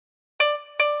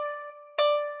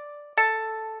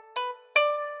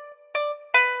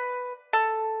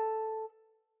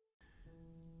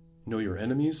Know your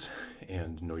enemies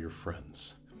and know your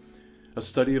friends. A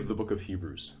study of the book of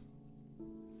Hebrews.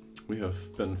 We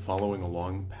have been following a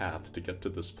long path to get to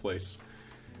this place.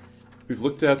 We've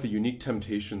looked at the unique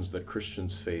temptations that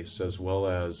Christians face, as well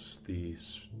as the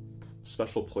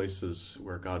special places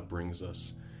where God brings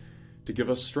us to give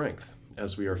us strength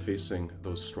as we are facing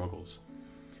those struggles.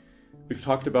 We've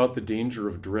talked about the danger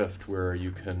of drift, where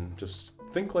you can just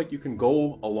think like you can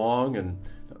go along and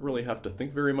not really have to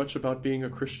think very much about being a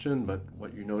Christian, but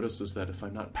what you notice is that if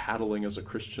I'm not paddling as a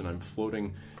Christian, I'm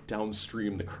floating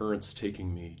downstream, the current's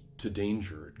taking me to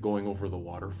danger, going over the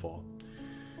waterfall.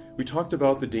 We talked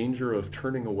about the danger of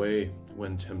turning away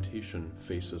when temptation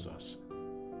faces us,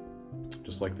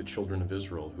 just like the children of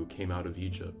Israel who came out of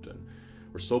Egypt and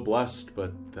were so blessed,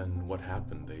 but then what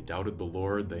happened? They doubted the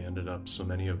Lord. They ended up, so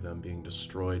many of them, being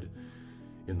destroyed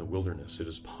in the wilderness. It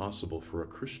is possible for a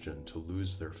Christian to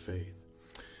lose their faith.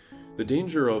 The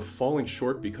danger of falling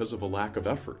short because of a lack of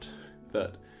effort,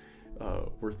 that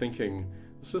we're thinking,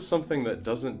 this is something that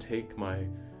doesn't take my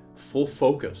full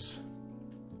focus.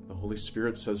 The Holy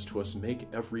Spirit says to us, make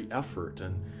every effort.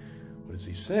 And what is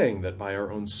he saying? That by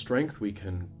our own strength we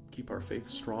can keep our faith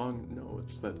strong? No,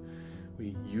 it's that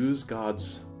we use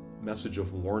God's message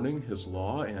of warning, his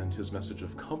law, and his message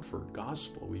of comfort,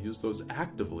 gospel. We use those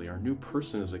actively. Our new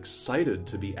person is excited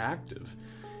to be active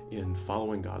in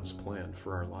following God's plan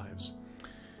for our lives.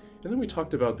 And then we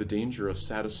talked about the danger of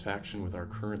satisfaction with our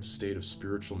current state of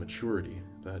spiritual maturity,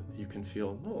 that you can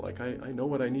feel, no, like I know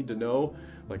what I need to know,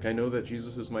 like I know that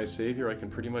Jesus is my Savior, I can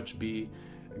pretty much be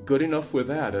good enough with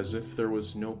that, as if there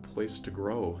was no place to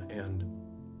grow. And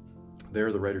there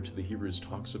the writer to the Hebrews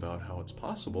talks about how it's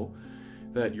possible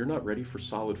that you're not ready for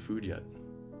solid food yet,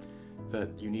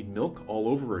 that you need milk all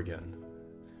over again.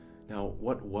 Now,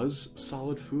 what was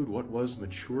solid food? What was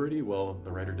maturity? Well,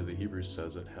 the writer to the Hebrews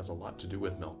says it has a lot to do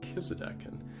with Melchizedek.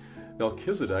 And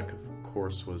Melchizedek, of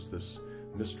course, was this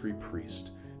mystery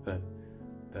priest that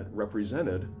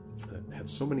represented, that had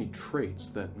so many traits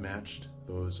that matched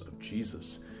those of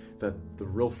Jesus, that the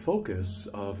real focus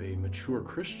of a mature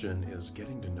Christian is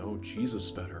getting to know Jesus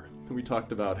better. And we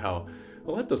talked about how,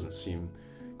 well, that doesn't seem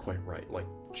quite right. Like,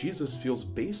 Jesus feels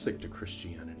basic to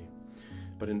Christianity.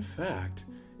 But in fact,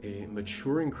 a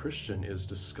maturing Christian is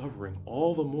discovering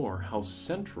all the more how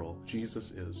central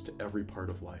Jesus is to every part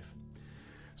of life.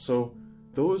 So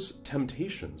those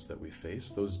temptations that we face,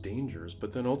 those dangers,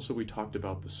 but then also we talked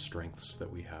about the strengths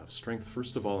that we have. Strength,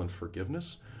 first of all, in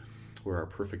forgiveness, where our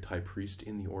perfect high priest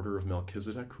in the order of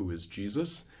Melchizedek, who is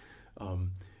Jesus,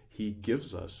 he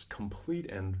gives us complete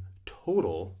and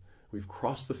total. We've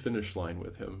crossed the finish line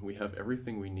with him. We have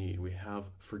everything we need. We have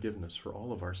forgiveness for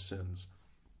all of our sins.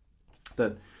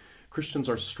 That Christians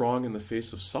are strong in the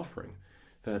face of suffering,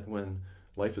 that when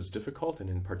life is difficult, and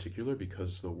in particular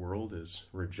because the world is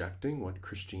rejecting what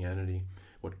Christianity,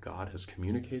 what God has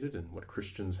communicated and what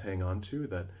Christians hang on to,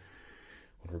 that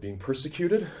when we're being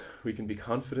persecuted, we can be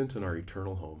confident in our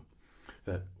eternal home,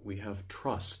 that we have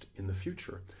trust in the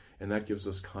future, and that gives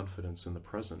us confidence in the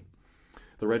present.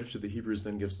 The writer to the Hebrews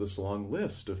then gives this long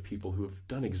list of people who have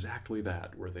done exactly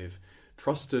that, where they've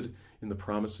trusted in the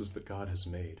promises that God has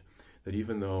made, that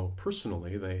even though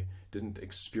personally they didn't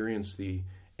experience the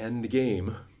end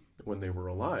game when they were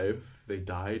alive, they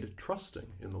died trusting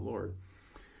in the Lord.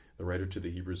 The writer to the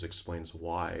Hebrews explains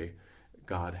why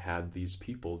God had these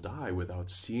people die without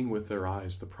seeing with their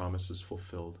eyes the promises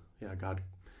fulfilled. Yeah, God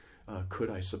could,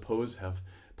 I suppose, have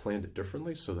planned it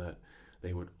differently so that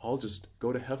they would all just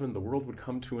go to heaven, the world would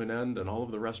come to an end, and all of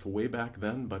the rest way back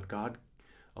then, but God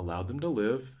allowed them to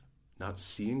live, not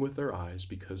seeing with their eyes,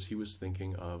 because he was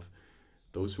thinking of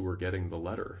those who were getting the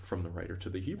letter from the writer to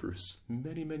the Hebrews.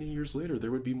 Many, many years later,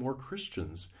 there would be more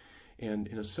Christians. And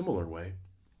in a similar way,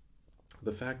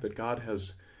 the fact that God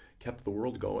has kept the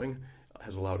world going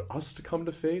has allowed us to come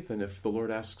to faith. And if the Lord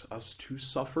asks us to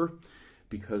suffer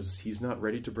because he's not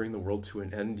ready to bring the world to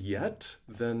an end yet,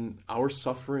 then our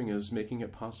suffering is making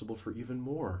it possible for even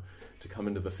more to come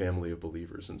into the family of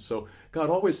believers. And so God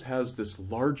always has this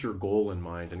larger goal in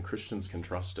mind, and Christians can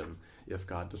trust him if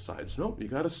God decides, no, you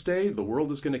got to stay. The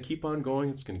world is going to keep on going.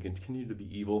 It's going to continue to be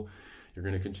evil. You're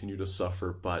going to continue to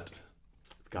suffer, but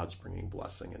God's bringing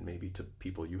blessing, and maybe to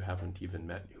people you haven't even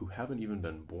met, who haven't even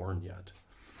been born yet.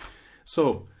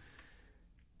 So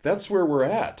that's where we're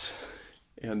at.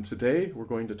 And today we're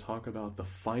going to talk about the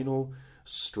final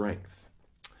strength.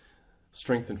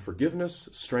 Strength in forgiveness,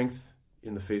 strength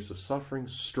in the face of suffering,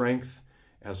 strength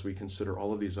as we consider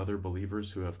all of these other believers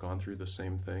who have gone through the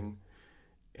same thing,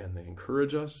 and they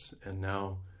encourage us, and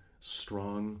now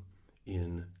strong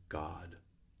in God.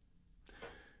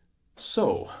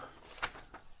 So,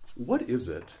 what is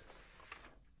it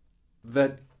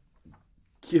that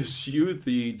gives you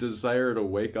the desire to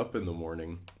wake up in the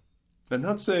morning? I'm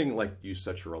not saying like you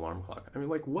set your alarm clock. I mean,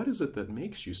 like, what is it that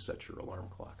makes you set your alarm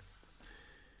clock?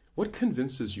 What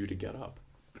convinces you to get up?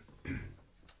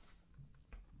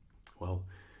 Well,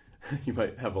 you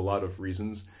might have a lot of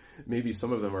reasons. Maybe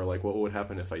some of them are like, what would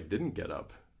happen if I didn't get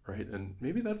up, right? And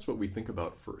maybe that's what we think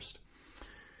about first.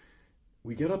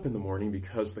 We get up in the morning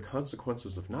because the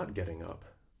consequences of not getting up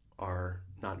are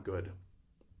not good.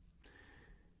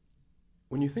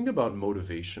 When you think about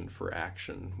motivation for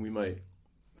action, we might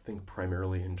think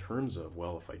primarily in terms of,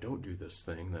 well, if I don't do this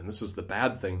thing, then this is the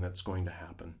bad thing that's going to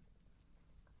happen.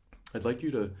 I'd like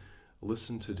you to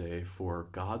listen today for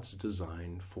God's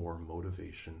design for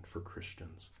motivation for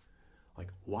Christians.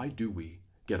 Like, why do we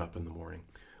get up in the morning?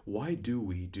 Why do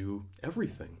we do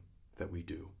everything that we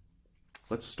do?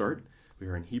 Let's start. We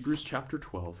are in Hebrews chapter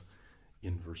 12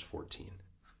 in verse 14.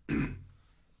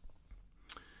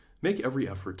 Make every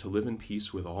effort to live in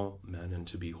peace with all men and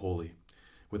to be holy.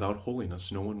 Without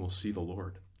holiness, no one will see the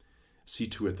Lord. See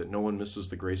to it that no one misses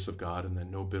the grace of God and that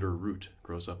no bitter root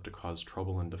grows up to cause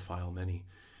trouble and defile many.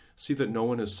 See that no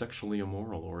one is sexually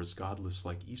immoral or is godless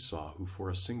like Esau, who for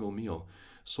a single meal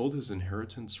sold his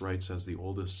inheritance rights as the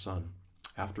oldest son.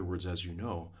 Afterwards, as you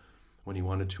know, when he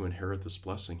wanted to inherit this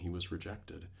blessing, he was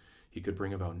rejected. He could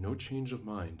bring about no change of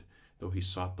mind, though he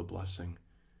sought the blessing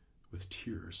with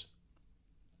tears.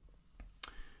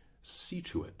 See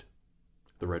to it,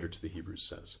 the writer to the Hebrews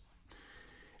says.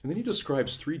 And then he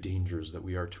describes three dangers that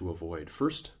we are to avoid.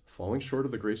 First, falling short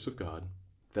of the grace of God,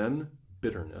 then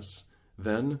bitterness,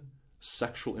 then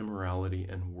sexual immorality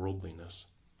and worldliness.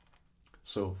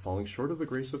 So, falling short of the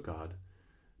grace of God,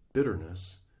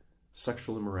 bitterness,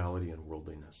 sexual immorality, and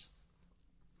worldliness.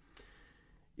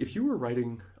 If you were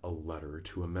writing a letter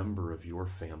to a member of your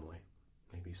family,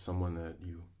 maybe someone that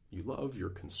you love, you're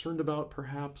concerned about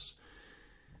perhaps,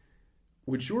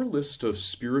 would your list of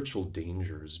spiritual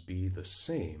dangers be the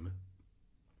same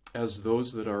as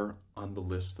those that are on the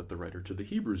list that the writer to the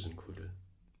Hebrews included?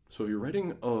 So if you're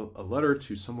writing a letter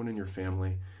to someone in your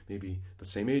family, maybe the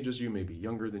same age as you, maybe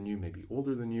younger than you, maybe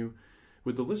older than you,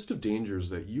 would the list of dangers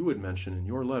that you would mention in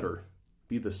your letter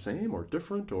be the same or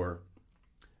different, or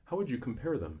how would you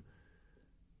compare them?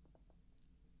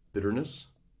 Bitterness,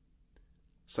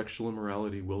 sexual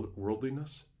immorality,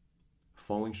 worldliness,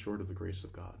 falling short of the grace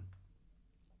of God.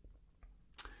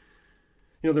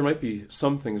 You know, there might be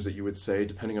some things that you would say,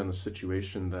 depending on the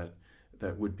situation, that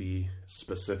would be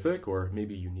specific or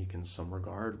maybe unique in some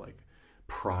regard, like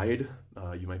pride.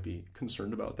 You might be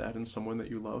concerned about that in someone that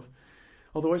you love.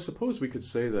 Although I suppose we could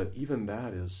say that even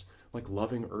that is like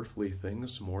loving earthly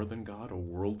things more than God, a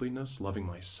worldliness, loving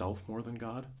myself more than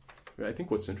God. I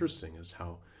think what's interesting is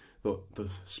how the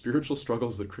spiritual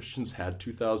struggles that Christians had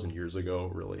 2,000 years ago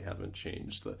really haven't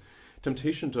changed. The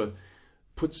temptation to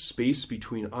put space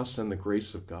between us and the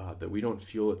grace of God, that we don't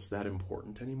feel it's that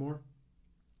important anymore,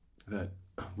 that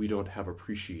we don't have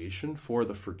appreciation for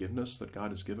the forgiveness that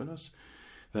God has given us,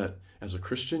 that as a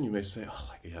Christian you may say,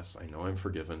 oh, yes, I know I'm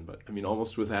forgiven, but I mean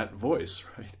almost with that voice,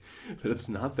 right? That it's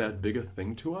not that big a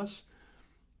thing to us.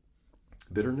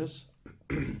 Bitterness,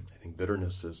 I think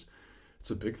bitterness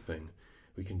it's a big thing.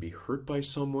 We can be hurt by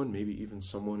someone, maybe even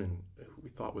someone we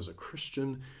thought was a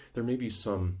Christian. There may be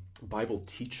some Bible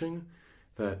teaching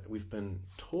that we've been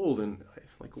told, and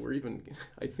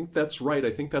I think that's right.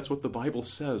 I think that's what the Bible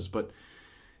says, but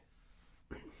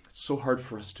it's so hard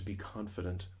for us to be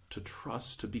confident, to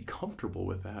trust, to be comfortable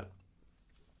with that.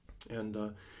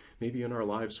 And maybe in our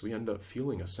lives we end up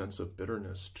feeling a sense of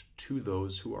bitterness to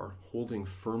those who are holding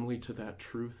firmly to that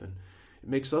truth, and it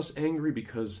makes us angry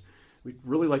because we'd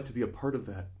really like to be a part of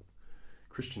that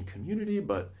Christian community,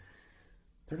 but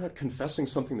they're not confessing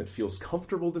something that feels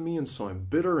comfortable to me, and so I'm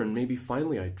bitter, and maybe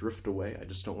finally I drift away. I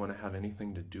just don't want to have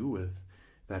anything to do with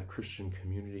that Christian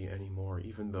community anymore,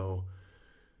 even though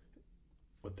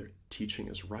what they're teaching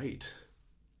is right.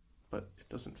 But it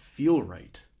doesn't feel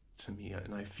right to me,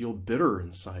 and I feel bitter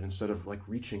inside instead of like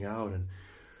reaching out and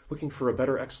looking for a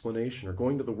better explanation or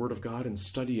going to the Word of God and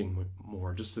studying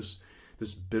more. Just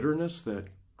this bitterness that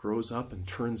grows up and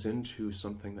turns into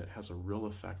something that has a real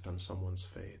effect on someone's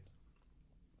faith.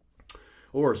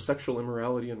 Or sexual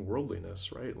immorality and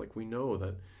worldliness, right? Like we know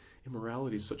that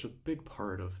immorality is such a big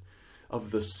part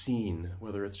of the scene,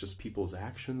 whether it's just people's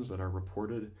actions that are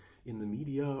reported in the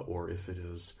media or if it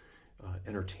is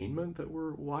entertainment that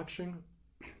we're watching,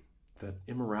 that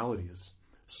immorality is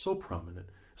so prominent,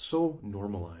 so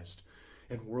normalized.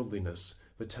 And worldliness,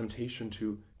 the temptation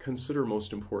to consider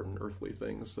most important earthly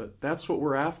things, that's what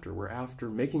we're after. We're after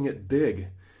making it big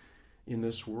in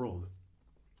this world.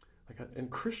 And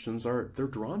Christians they're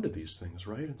drawn to these things,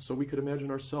 right? And so we could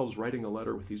imagine ourselves writing a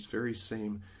letter with these very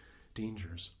same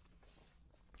dangers.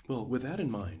 Well, with that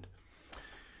in mind,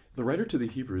 the writer to the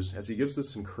Hebrews, as he gives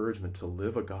this encouragement to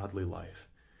live a godly life,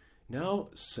 now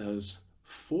says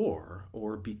for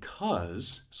or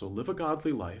because, so live a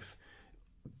godly life,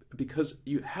 because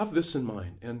you have this in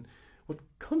mind. And what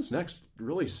comes next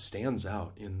really stands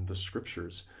out in the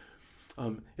scriptures.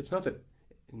 It's not that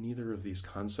neither of these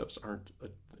concepts aren't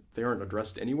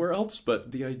addressed anywhere else,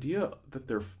 but the idea that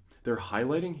they're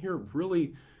highlighting here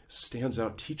really stands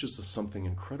out, teaches us something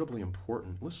incredibly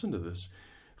important. Listen to this.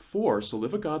 So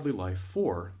live a godly life,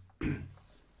 for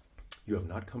you have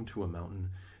not come to a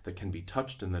mountain that can be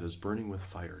touched and that is burning with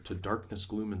fire, to darkness,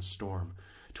 gloom, and storm,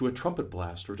 to a trumpet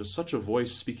blast, or to such a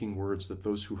voice speaking words that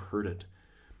those who heard it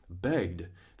begged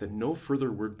that no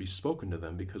further word be spoken to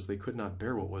them, because they could not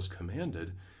bear what was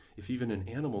commanded. If even an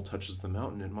animal touches the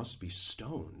mountain, it must be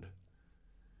stoned.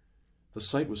 The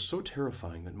sight was so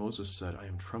terrifying that Moses said, I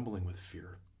am trembling with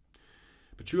fear.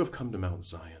 But you have come to Mount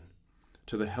Zion,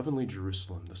 to the heavenly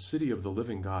Jerusalem, the city of the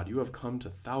living God. You have come to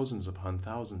thousands upon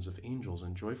thousands of angels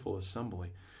in joyful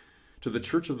assembly, to the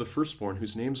church of the firstborn,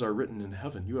 whose names are written in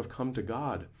heaven. You have come to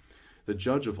God, the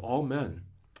judge of all men,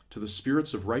 to the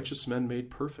spirits of righteous men made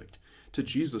perfect, to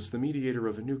Jesus, the mediator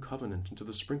of a new covenant, and to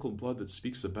the sprinkled blood that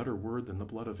speaks a better word than the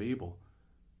blood of Abel.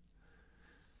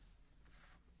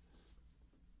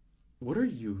 What are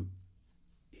you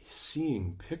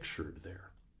seeing pictured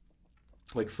there?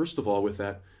 Like, first of all, with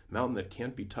that mountain that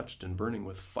can't be touched and burning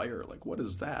with fire, like, what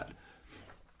is that?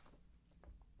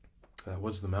 That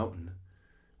was the mountain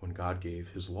when God gave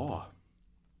his law.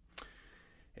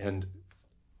 And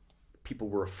people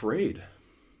were afraid.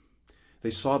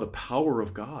 They saw the power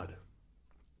of God.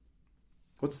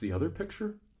 What's the other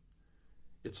picture?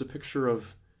 It's a picture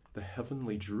of the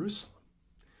heavenly Jerusalem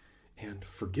and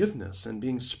forgiveness and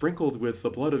being sprinkled with the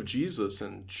blood of Jesus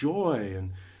and joy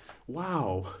and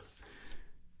wow.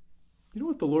 You know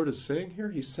what the Lord is saying here?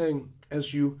 He's saying,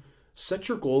 as you set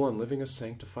your goal on living a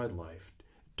sanctified life,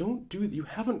 you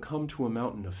haven't come to a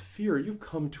mountain of fear. You've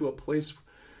come to a place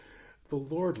the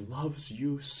Lord loves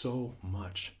you so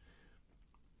much.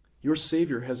 Your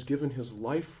Savior has given his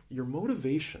life. Your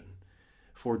motivation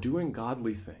for doing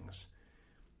godly things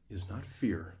is not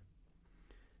fear.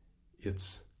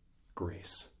 It's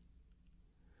grace.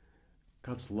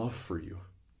 God's love for you.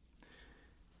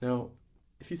 Now,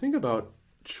 if you think about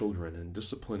children and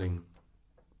disciplining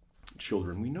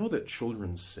children, we know that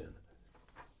children sin.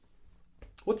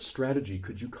 What strategy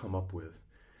could you come up with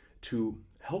to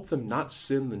help them not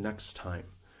sin the next time?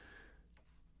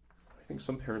 I think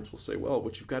some parents will say, well,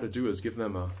 what you've got to do is give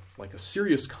them a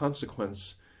serious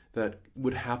consequence that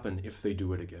would happen if they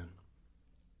do it again.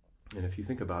 And if you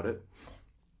think about it,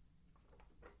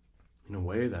 in a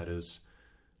way, that is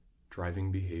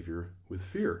driving behavior with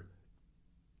fear.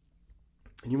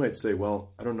 And you might say,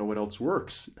 well, I don't know what else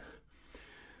works.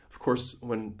 Of course,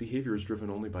 when behavior is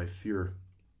driven only by fear,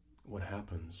 what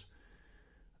happens?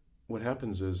 What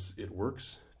happens is it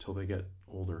works till they get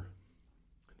older,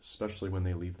 especially when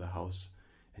they leave the house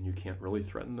and you can't really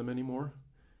threaten them anymore,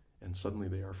 and suddenly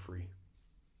they are free.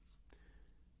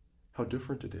 How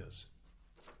different it is.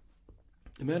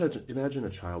 Imagine a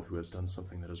child who has done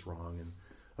something that is wrong, and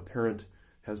a parent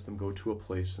has them go to a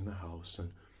place in the house,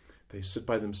 and they sit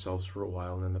by themselves for a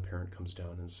while, and then the parent comes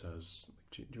down and says,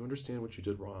 do you understand what you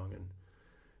did wrong? And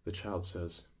the child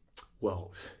says,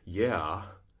 well, yeah.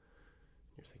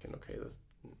 You're thinking, okay,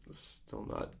 that's still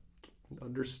not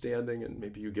understanding, and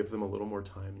maybe you give them a little more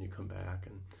time, and you come back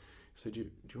and say, do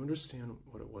you understand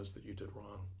what it was that you did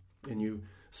wrong? And you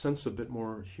sense a bit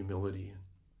more humility.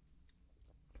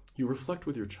 You reflect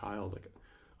with your child, like,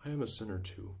 I am a sinner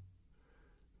too.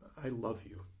 I love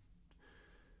you.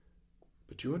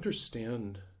 But do you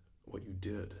understand what you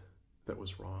did that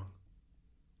was wrong?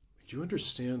 Do you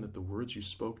understand that the words you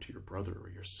spoke to your brother or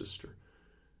your sister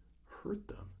hurt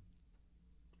them?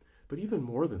 But even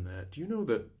more than that, do you know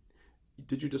that,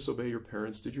 did you disobey your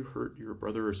parents? Did you hurt your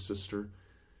brother or sister?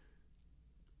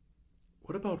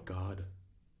 What about God?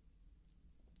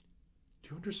 Do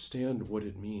you understand what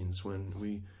it means when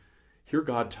we hear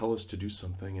God tell us to do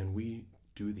something and we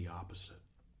do the opposite?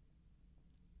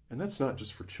 And that's not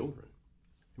just for children.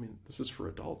 I mean, this is for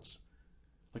adults.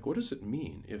 Like, what does it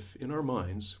mean if in our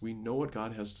minds we know what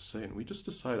God has to say and we just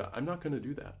decide, I'm not going to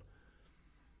do that?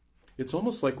 It's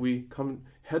almost like we come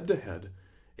head to head,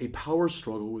 a power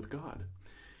struggle with God.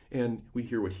 And we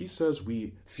hear what he says,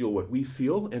 we feel what we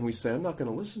feel, and we say, I'm not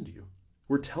going to listen to you.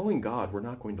 We're telling God we're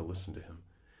not going to listen to him.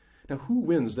 Now, who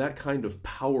wins that kind of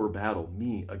power battle,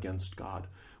 me against God?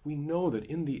 We know that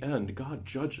in the end, God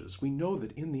judges. We know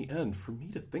that in the end, for me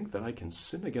to think that I can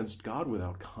sin against God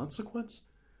without consequence,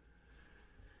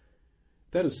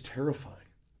 that is terrifying.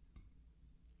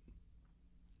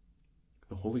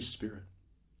 The Holy Spirit,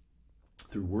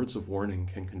 through words of warning,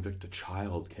 can convict a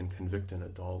child, can convict an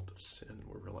adult of sin. And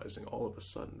we're realizing all of a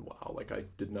sudden, wow, like I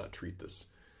did not treat this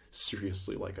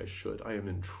seriously like I should. I am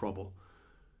in trouble.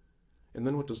 And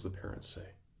then what does the parent say?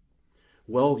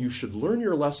 Well, you should learn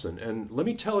your lesson, and let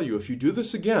me tell you, if you do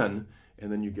this again,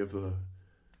 and then you give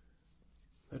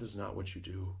that is not what you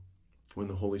do when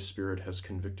the Holy Spirit has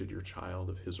convicted your child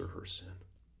of his or her sin.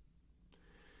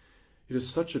 It is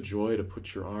such a joy to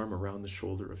put your arm around the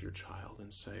shoulder of your child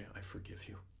and say, I forgive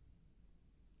you.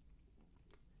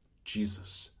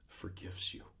 Jesus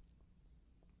forgives you.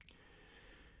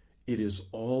 It is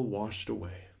all washed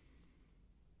away.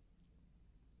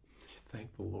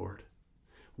 Thank the Lord.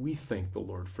 We thank the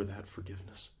Lord for that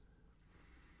forgiveness.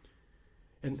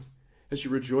 And as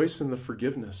you rejoice in the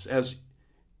forgiveness, as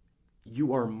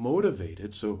you are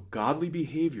motivated, so godly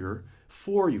behavior,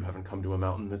 for you haven't come to a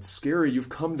mountain that's scary, you've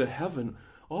come to heaven,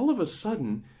 all of a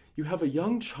sudden you have a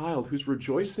young child who's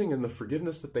rejoicing in the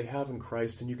forgiveness that they have in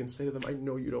Christ, and you can say to them, I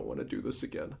know you don't want to do this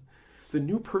again. The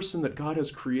new person that God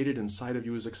has created inside of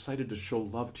you is excited to show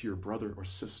love to your brother or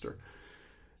sister.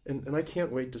 And I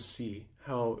can't wait to see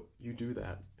how you do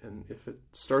that. And if it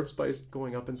starts by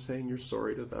going up and saying you're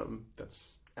sorry to them,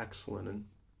 that's excellent. And,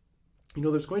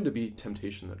 there's going to be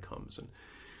temptation that comes. And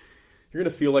you're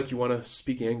going to feel like you want to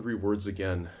speak angry words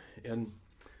again. And,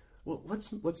 well,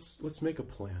 let's make a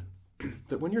plan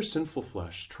that when your sinful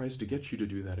flesh tries to get you to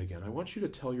do that again, I want you to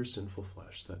tell your sinful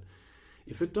flesh that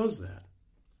if it does that,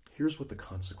 here's what the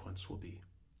consequence will be.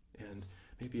 And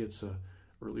maybe it's a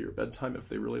earlier bedtime if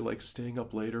they really like staying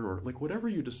up later, or like whatever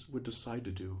you would decide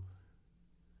to do,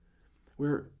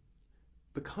 where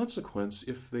the consequence,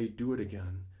 if they do it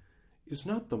again, is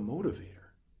not the motivator.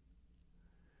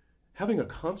 Having a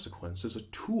consequence is a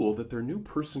tool that their new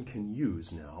person can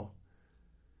use now.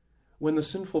 When the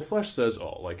sinful flesh says,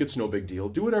 it's no big deal,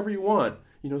 do whatever you want,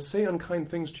 say unkind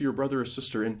things to your brother or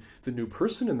sister, and the new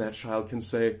person in that child can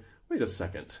say, wait a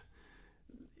second,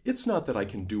 it's not that I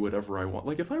can do whatever I want.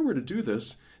 Like, if I were to do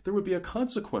this, there would be a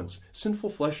consequence.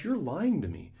 Sinful flesh, you're lying to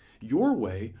me. Your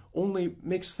way only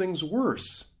makes things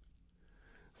worse.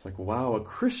 It's like, wow, a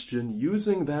Christian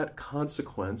using that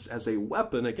consequence as a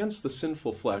weapon against the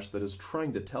sinful flesh that is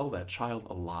trying to tell that child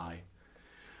a lie.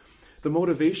 The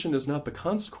motivation is not the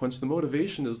consequence. The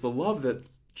motivation is the love that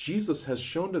Jesus has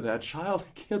shown to that child.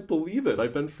 I can't believe it.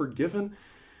 I've been forgiven.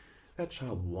 That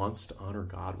child wants to honor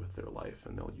God with their life,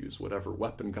 and they'll use whatever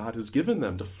weapon God has given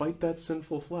them to fight that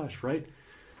sinful flesh, right?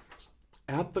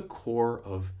 At the core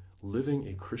of living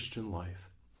a Christian life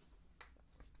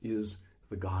is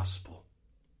the gospel.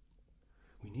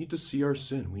 We need to see our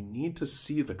sin. We need to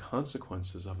see the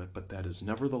consequences of it, but that is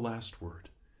never the last word.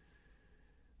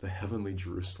 The heavenly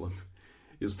Jerusalem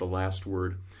is the last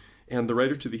word. And the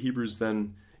writer to the Hebrews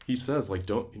then, he says,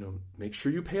 make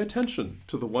sure you pay attention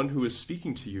to the one who is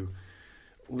speaking to you.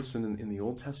 Listen, in the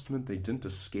Old Testament, they didn't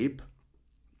escape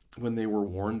when they were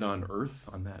warned on earth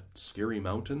on that scary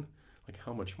mountain. Like,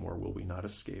 how much more will we not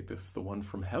escape if the one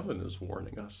from heaven is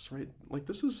warning us, right? Like,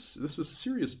 this is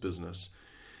serious business.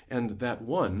 And that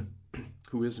one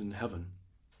who is in heaven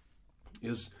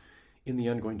is, in the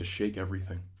end, going to shake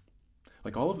everything.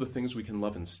 Like, all of the things we can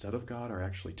love instead of God are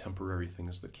actually temporary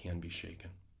things that can be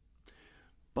shaken.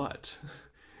 But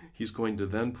he's going to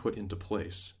then put into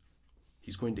place,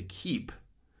 he's going to keep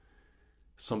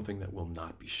something that will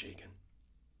not be shaken.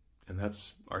 And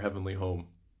that's our heavenly home.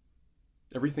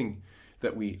 Everything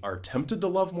that we are tempted to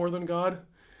love more than God,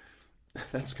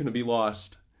 that's going to be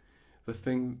lost.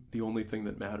 The only thing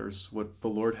that matters, what the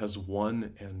Lord has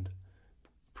won and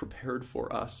prepared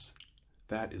for us,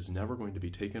 that is never going to be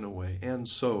taken away. And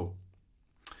so,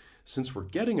 since we're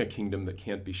getting a kingdom that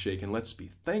can't be shaken, let's be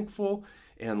thankful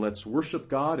and let's worship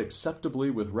God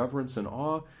acceptably with reverence and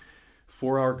awe,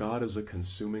 for our God is a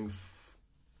consuming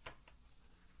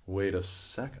Wait a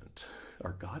second.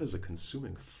 Our God is a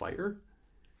consuming fire?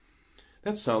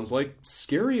 That sounds like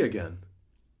scary again.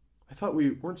 I thought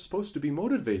we weren't supposed to be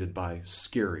motivated by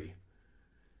scary.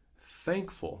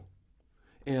 Thankful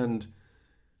and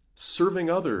serving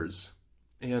others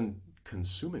and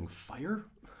consuming fire?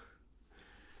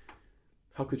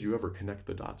 How could you ever connect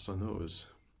the dots on those?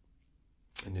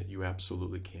 And yet you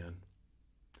absolutely can.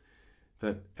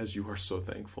 That as you are so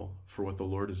thankful for what the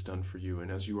Lord has done for you,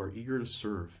 and as you are eager to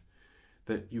serve,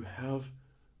 that you have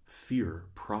fear,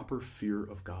 proper fear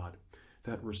of God,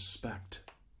 that respect,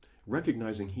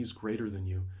 recognizing He's greater than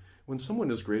you, When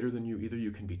someone is greater than you, either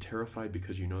you can be terrified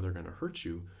because you know they're going to hurt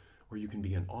you, or you can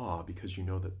be in awe because you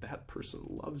know that that person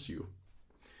loves you.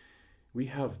 We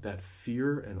have that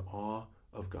fear and awe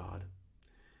of God.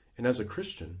 And as a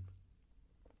Christian,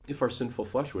 if our sinful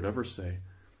flesh would ever say,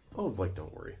 oh, like,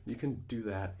 don't worry, you can do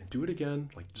that and do it again,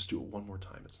 like, just do it one more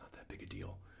time, it's not that big a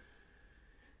deal.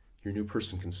 Your new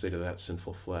person can say to that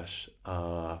sinful flesh,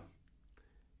 my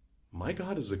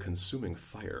God is a consuming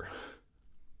fire.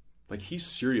 Like, he's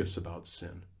serious about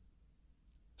sin.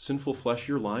 Sinful flesh,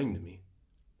 you're lying to me.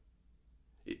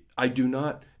 I do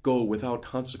not go without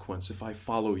consequence if I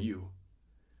follow you.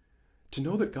 To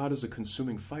know that God is a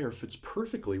consuming fire fits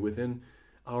perfectly within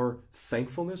our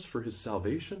thankfulness for his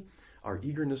salvation, our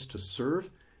eagerness to serve.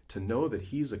 To know that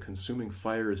he's a consuming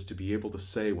fire is to be able to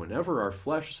say whenever our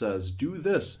flesh says, do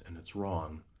this, and it's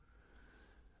wrong.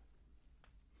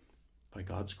 By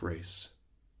God's grace,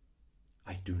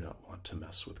 I do not want to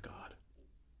mess with God.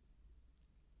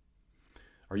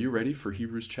 Are you ready for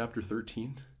Hebrews chapter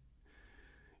 13?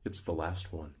 It's the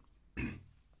last one.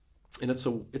 And it's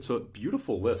a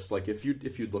beautiful list. Like if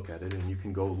you'd look at it, and you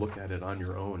can go look at it on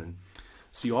your own and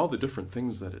see all the different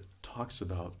things that it talks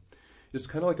about. It's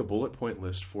kind of like a bullet point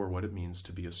list for what it means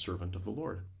to be a servant of the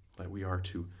Lord. That we are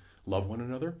to love one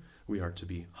another. We are to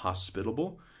be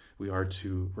hospitable. We are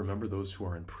to remember those who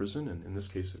are in prison. And in this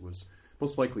case, it was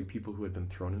most likely people who had been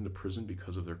thrown into prison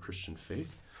because of their Christian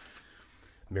faith.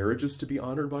 Marriage is to be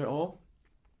honored by all.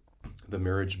 The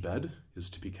marriage bed is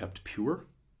to be kept pure.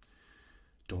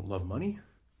 Don't love money.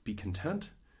 Be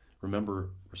content. Remember,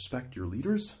 respect your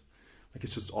leaders. Like,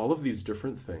 it's just all of these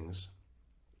different things,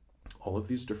 all of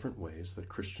these different ways that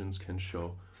Christians can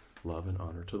show love and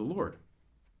honor to the Lord.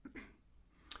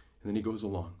 And then he goes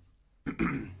along.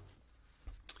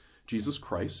 Jesus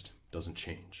Christ doesn't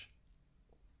change.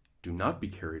 Do not be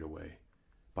carried away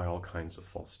by all kinds of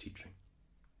false teaching.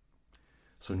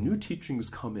 So new teachings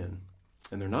come in,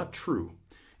 and they're not true.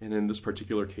 And in this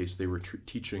particular case, they were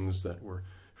teachings that were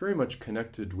very much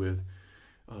connected with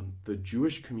the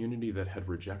Jewish community that had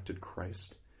rejected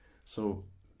Christ. So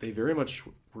they very much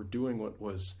were doing what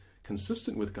was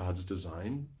consistent with God's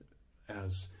design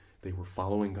as they were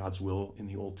following God's will in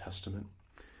the Old Testament.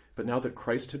 But now that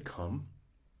Christ had come,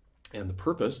 and the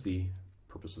purpose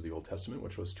of the Old Testament,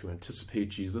 which was to anticipate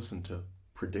Jesus and to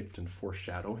predict and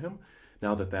foreshadow him,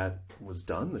 now that that was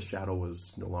done, the shadow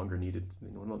was no longer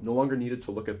needed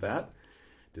to look at that.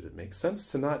 Did it make sense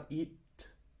to not eat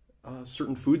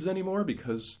certain foods anymore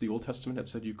because the Old Testament had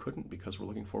said you couldn't, because we're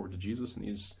looking forward to Jesus, and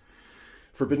these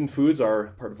forbidden foods are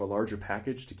part of a larger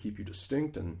package to keep you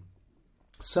distinct and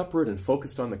separate and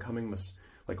focused on the coming Messiah?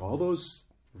 Like, all those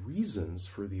reasons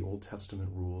for the Old Testament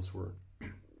rules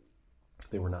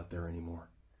they were not there anymore.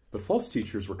 But false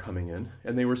teachers were coming in,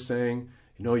 and they were saying,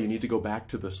 no, you need to go back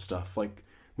to this stuff. Like,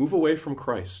 move away from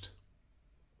Christ.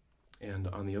 And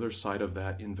on the other side of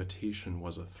that invitation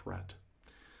was a threat.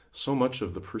 So much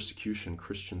of the persecution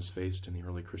Christians faced in the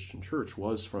early Christian church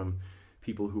was from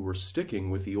people who were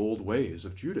sticking with the old ways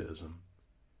of Judaism.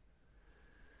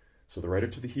 So the writer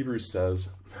to the Hebrews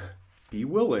says, be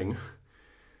willing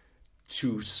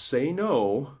to say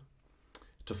no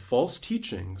to false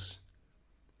teachings,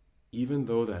 even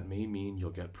though that may mean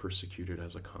you'll get persecuted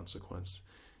as a consequence.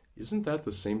 Isn't that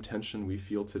the same tension we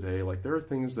feel today? Like, there are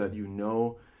things that you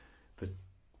know that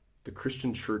the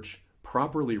Christian church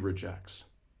properly rejects,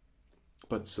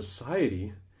 but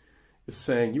society is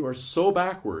saying you are so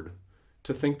backward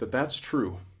to think that that's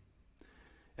true.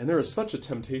 And there is such a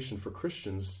temptation for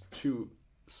Christians to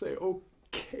say,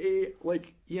 okay,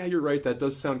 like, yeah, you're right, that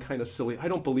does sound kind of silly. I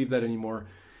don't believe that anymore.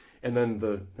 And then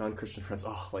the non-Christian friends,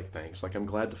 thanks. Like, I'm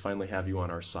glad to finally have you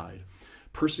on our side.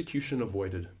 Persecution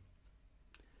avoided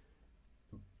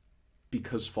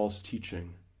because false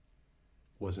teaching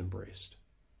was embraced.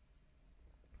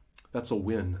 That's a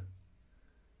win,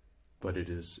 but it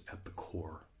is at the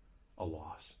core a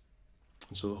loss.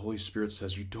 And so the Holy Spirit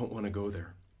says you don't want to go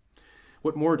there.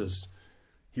 What more does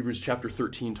Hebrews chapter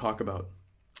 13 talk about?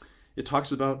 It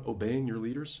talks about obeying your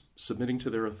leaders, submitting to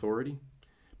their authority,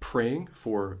 praying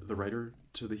for the writer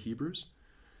to the Hebrews,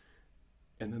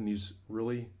 and then these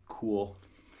really cool,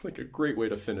 like a great way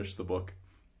to finish the book,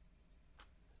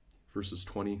 verses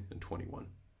 20 and 21.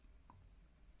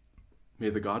 May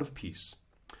the God of peace,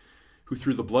 who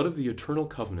through the blood of the eternal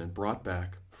covenant brought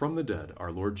back from the dead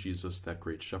our Lord Jesus, that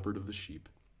great shepherd of the sheep,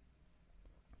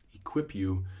 equip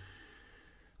you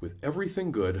with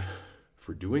everything good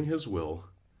for doing his will,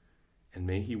 and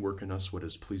may he work in us what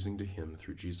is pleasing to him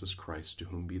through Jesus Christ, to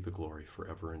whom be the glory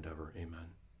forever and ever. Amen.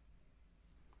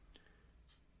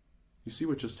 You see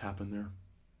what just happened there?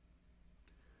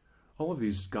 All of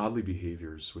these godly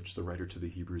behaviors which the writer to the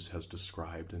Hebrews has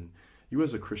described, and you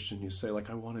as a Christian, you say, like,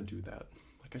 I want to do that.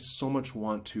 Like, I so much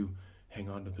want to hang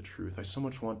on to the truth. I so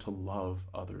much want to love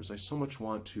others. I so much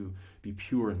want to be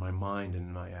pure in my mind and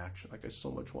in my action. Like, I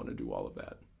so much want to do all of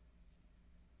that.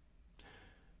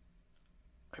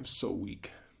 I'm so weak.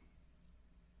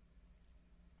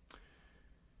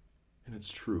 And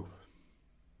it's true.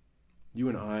 You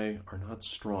and I are not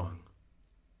strong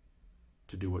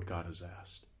to do what God has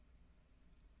asked.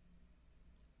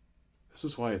 This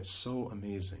is why it's so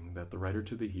amazing that the writer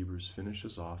to the Hebrews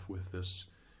finishes off with this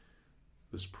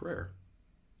prayer.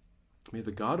 May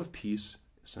the God of peace,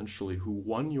 essentially, who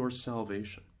won your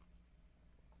salvation,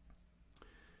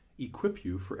 equip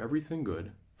you for everything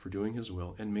good, for doing his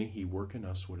will, and may he work in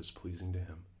us what is pleasing to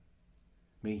him.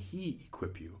 May he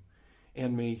equip you,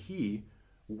 and may he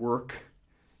work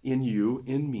in you,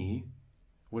 in me,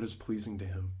 what is pleasing to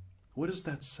him. What is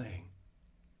that saying?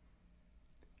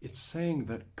 It's saying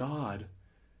that God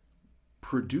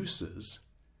produces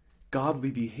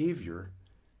godly behavior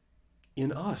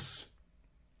in us.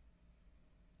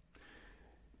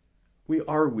 We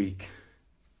are weak.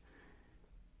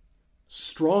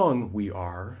 Strong we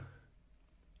are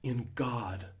in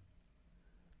God.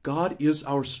 God is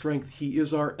our strength. He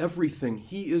is our everything.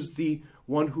 He is the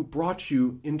one who brought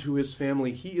you into his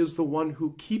family. He is the one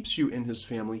who keeps you in his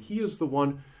family. He is the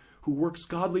one who works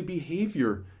godly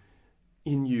behavior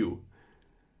in you.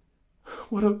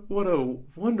 What a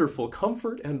wonderful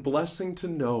comfort and blessing to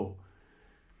know.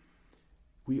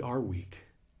 We are weak.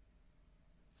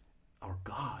 Our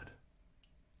God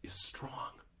is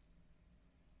strong.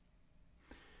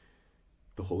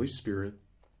 The Holy Spirit,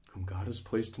 whom God has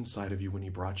placed inside of you when he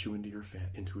brought you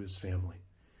into his family,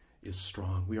 is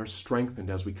strong. We are strengthened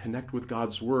as we connect with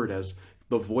God's word, as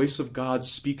the voice of God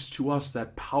speaks to us,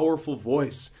 that powerful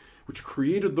voice which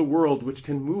created the world, which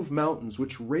can move mountains,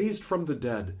 which raised from the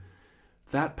dead.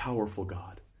 That powerful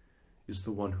God is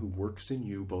the one who works in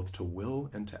you both to will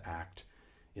and to act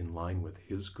in line with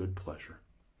his good pleasure.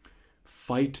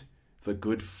 Fight the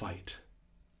good fight.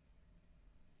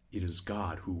 It is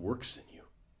God who works in you.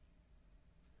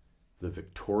 The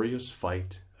victorious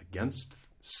fight against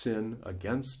sin,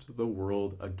 against the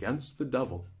world, against the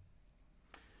devil,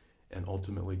 and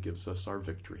ultimately gives us our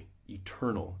victory,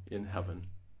 eternal in heaven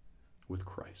with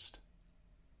Christ.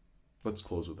 Let's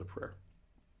close with a prayer.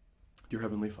 Dear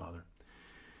Heavenly Father,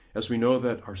 as we know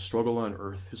that our struggle on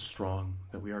earth is strong,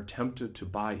 that we are tempted to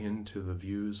buy into the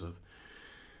views of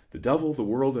the devil, the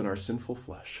world, and our sinful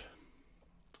flesh,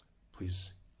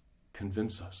 please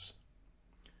convince us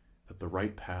that the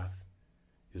right path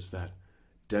is that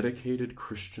dedicated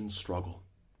Christian struggle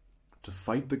to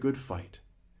fight the good fight,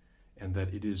 and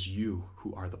that it is you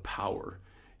who are the power,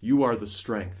 you are the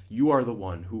strength, you are the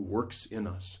one who works in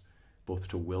us both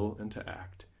to will and to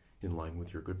act in line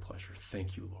with your good pleasure.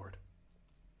 Thank you, Lord.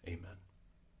 Amen.